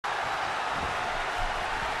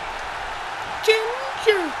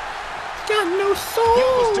Ginger. He's got no soul. He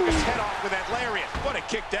almost took his head off with that lariat. What a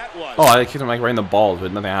kick that was. Oh, I kicked him like right in the balls,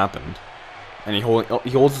 but nothing happened. And he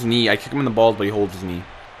holds his knee. I kick him in the balls, but he holds his knee.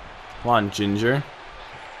 Come on, Ginger.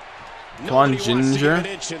 Come on, Ginger.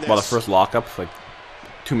 Well, the first lockup, like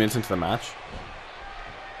 2 minutes into the match.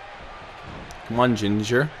 Come on,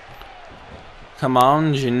 Ginger. Come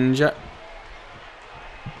on, Ginger.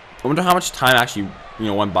 I wonder how much time actually,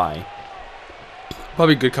 went by.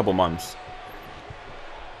 Probably a good couple months.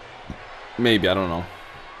 Maybe, I don't know.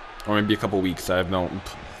 Or maybe a couple weeks. I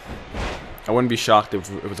wouldn't be shocked if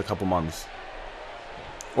it was a couple months.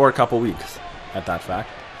 Or a couple weeks, at that fact.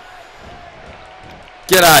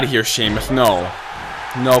 Get out of here, Sheamus. No.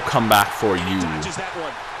 No comeback for you.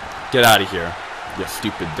 Get out of here, you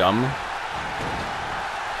stupid dumb.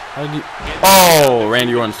 How did you... Oh,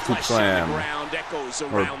 Randy Orton's scoop slam.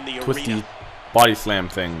 Or twisty body slam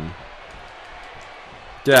thing.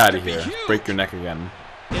 Get out of here. Break your neck again.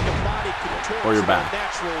 Or your back.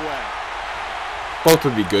 Both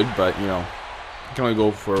would be good, but, I can only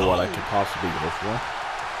go for what I could possibly go for.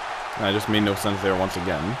 And I just made no sense there once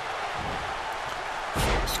again.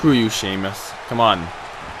 Screw you, Sheamus. Come on.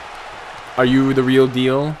 Are you the real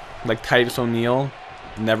deal? Like Titus O'Neil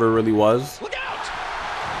never really was?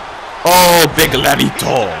 Oh, big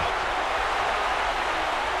Levito!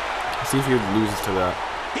 See if he loses to that.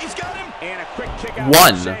 He's got him. And a quick kick out.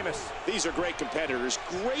 1. These are great competitors.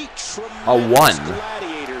 Great, a 1.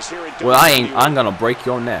 Gladiators here in well, I'm gonna break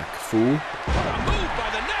your neck, fool.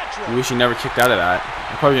 You wish you never kicked out of that.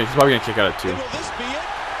 He's probably gonna kick out of 2.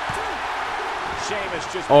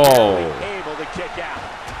 Oh. Able to kick out.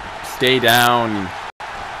 Stay down,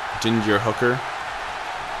 Ginger Hooker.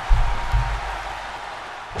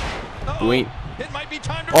 Wait. It might be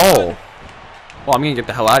time to oh. Well, I'm gonna get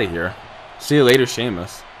the hell out of here. See you later,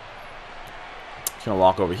 Sheamus. Just gonna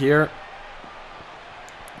walk over here.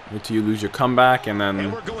 Wait till you lose your comeback, and then.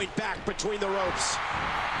 And we're going back between the ropes.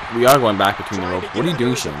 We are going back between the ropes. What are you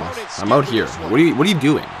doing, Sheamus? I'm out here. What are you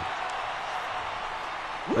doing?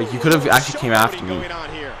 Like, you could have actually came after me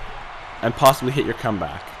and possibly hit your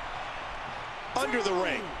comeback. Under the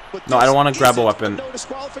ring. No, I don't want to grab a weapon.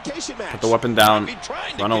 Put the weapon down.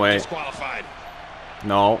 Run away.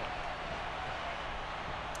 No.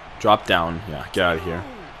 Drop down. Yeah, get out of here.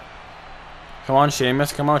 Come on,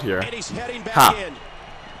 Sheamus. Come out here. Ha.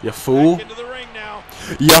 You fool.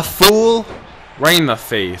 You fool. Right in the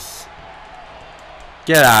face.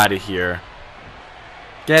 Get out of here.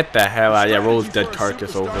 Get the hell out. Yeah, roll his dead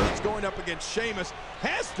carcass over.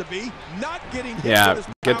 Yeah,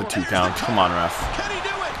 get the 2 count. Come on, ref.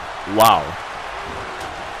 Wow.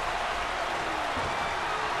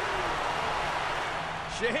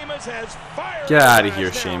 Get out of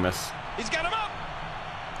here, Sheamus.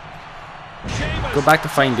 Go back to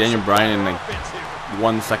fighting Daniel Bryan in like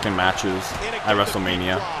 1 second matches at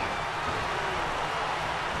WrestleMania.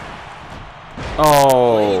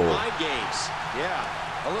 Oh.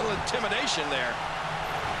 Yeah, a little intimidation there.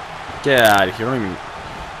 Get out of here.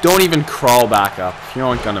 Don't even crawl back up. You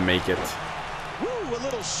ain't gonna make it.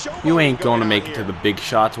 You ain't gonna make it to the big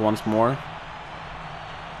shots once more.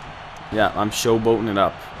 Yeah, I'm showboating it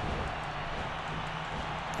up.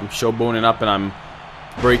 I'm showboating it up, and I'm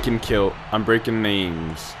I'm breaking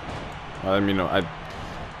names. Well,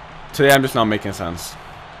 today I'm just not making sense.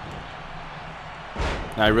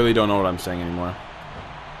 I really don't know what I'm saying anymore.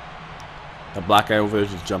 The black guy over there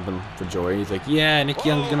is just jumping for joy. He's like, yeah, Nick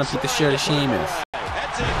Young's gonna beat the shit out of Sheamus.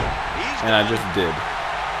 And I just did.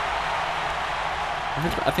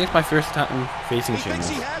 I think it's my first time facing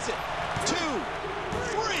Sheamus.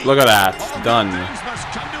 Look at that. Done.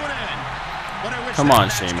 Come on,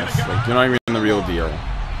 Sheamus. Like, you're not even the real deal.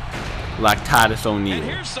 Like Titus O'Neil.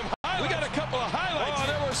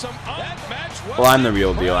 Well, I'm the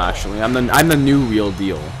real deal, actually. I'm the new real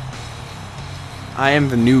deal. I am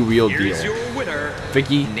the new real deal.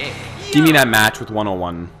 Vicky, give me that match with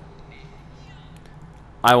 101.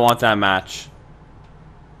 I want that match.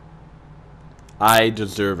 I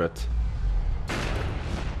deserve it.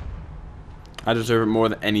 I deserve it more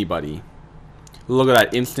than anybody. Look at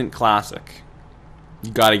that instant classic.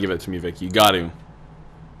 You gotta give it to me, Vicky. You got to.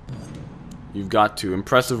 You've got to.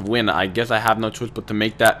 Impressive win. I guess I have no choice but to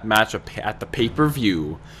make that match at the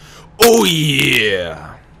pay-per-view. Oh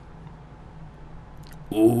yeah.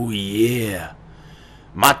 Oh yeah.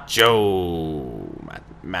 Macho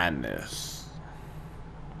Madness.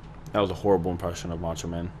 That was a horrible impression of Macho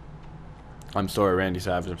Man. I'm sorry, Randy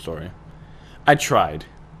Savage. I'm sorry. I tried.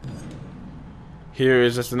 Here,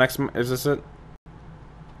 is this the next? Is this it?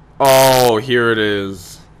 Oh, here it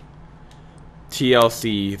is.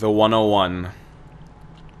 TLC, the 101.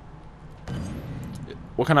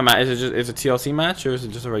 What kind of match? Is it a TLC match or is it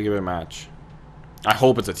just a regular match? I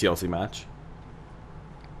hope it's a TLC match.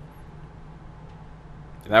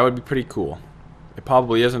 That would be pretty cool. It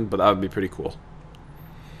probably isn't, but that would be pretty cool.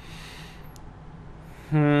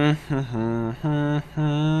 The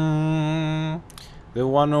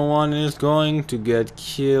 101 is going to get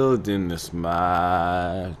killed in this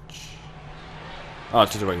match. Oh,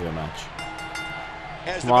 it's just a regular match.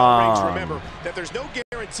 As the bell rings, remember that there's no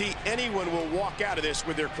guarantee anyone will walk out of this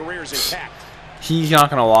with their careers intact. He's not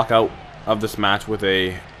going to walk out of this match with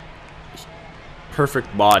a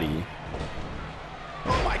perfect body.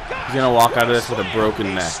 Oh my God. He's going to walk out of this with a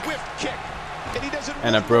broken neck.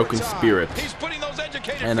 And a broken spirit.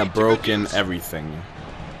 And a broken everything.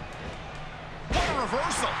 What a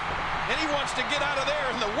reversal. And he wants to get out of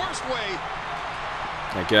there in the worst way.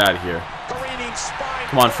 Yeah, get out of here.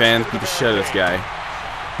 Come on, fans. Beat the shit out of this guy.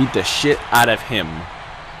 Beat the shit out of him.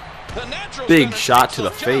 Big shot to the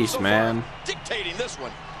face, man. Dictating this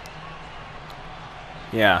one.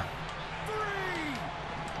 Yeah.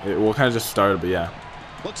 We'll kind of just started, but yeah.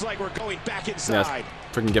 Looks like we're going back inside. Yeah,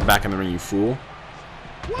 freaking get back in the ring, you fool.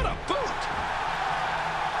 What a boot.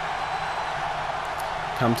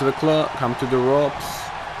 Come to the club. Come to the ropes.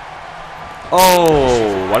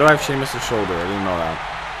 Oh, why do I have Sheamus' shoulder? I didn't know that.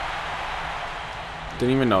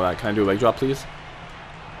 Didn't even know that. Can I do a leg drop, please?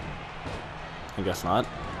 I guess not.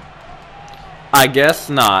 I guess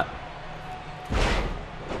not. Can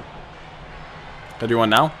I do one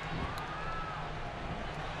now?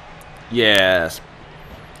 Yes.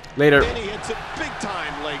 Later. Then he hits a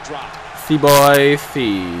big-time leg drop. Fee boy,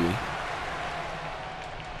 fee.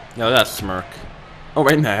 Yeah, that smirk. Oh,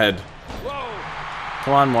 right in the head. Whoa.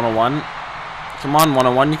 Come on, 101. Come on,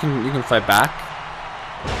 101. You can fight back.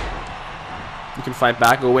 You can fight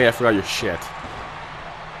back. Go away. I forgot your shit.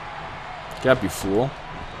 Get up, you fool.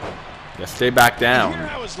 Yeah, stay back down.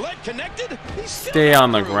 Stay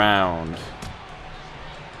on the ground.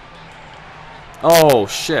 Oh,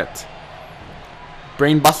 shit.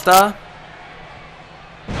 Brain buster?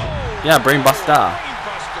 Yeah, brain buster.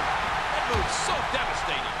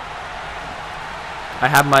 I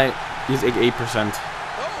have my... He's 8%.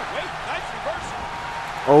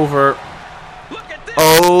 Over.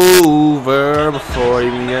 Over before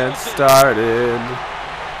even get started.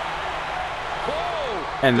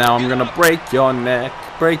 And now I'm gonna break your neck.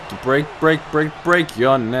 Break your neck. Break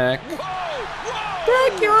your neck.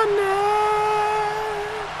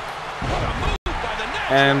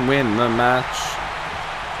 And win the match.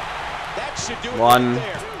 1,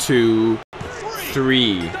 2,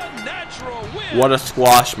 3. What a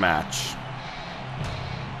squash match.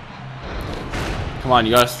 Come on,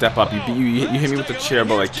 you gotta step up. You hit me with the chair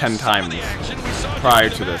about like 10 times prior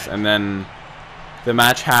to this, and then the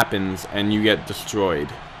match happens and you get destroyed.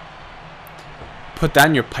 Put that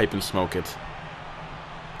in your pipe and smoke it.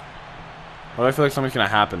 Why do I feel like something's gonna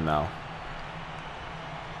happen now?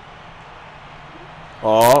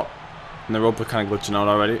 Oh, and the rope is kind of glitching out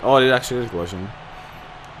already. Oh, it actually is glitching.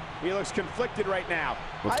 He looks conflicted right now.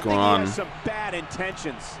 What's going on? He has some bad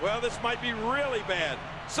intentions. Well, this might be really bad.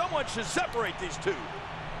 Someone should separate these two.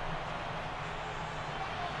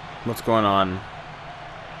 What's going on?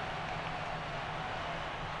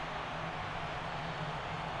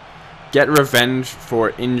 Get revenge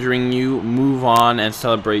for injuring you. Move on and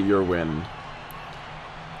celebrate your win.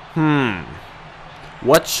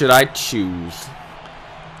 What should I choose?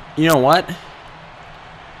 You know what?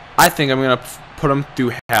 I think I'm gonna put him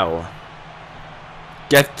through hell.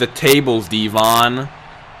 Get the tables, Devon.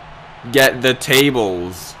 Get the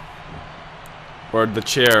tables. Or the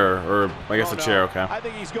chair, or I guess the chair, okay. I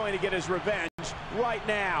think he's going to get his revenge right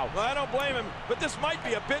now. Well, I don't blame him, but this might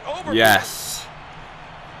be a bit over. Yes.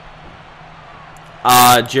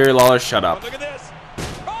 Jerry Lawler, shut up. Oh, look at this.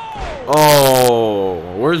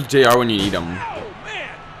 Oh, where's JR when you need him? Oh, man.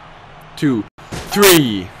 2,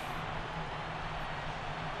 3,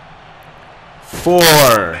 4.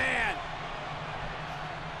 Man.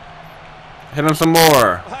 Hit him some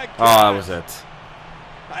more. Oh, that was it.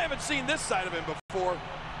 I haven't seen this side of him before.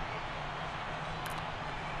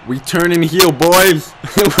 We turning heel, boys.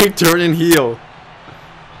 We turning heel.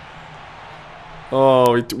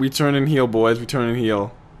 Oh, we turning heel, boys. We turning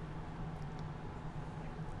heel.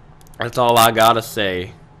 That's all I gotta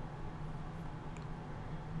say.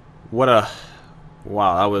 What a...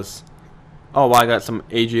 Wow, that was... Oh, wow, I got some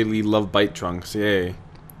AJ Lee Love Bite Trunks. Yay.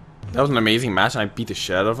 That was an amazing match, and I beat the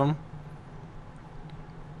shit out of him.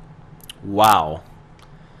 Wow.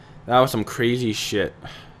 That was some crazy shit.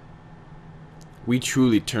 We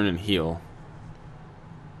truly turning heel.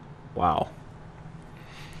 Wow.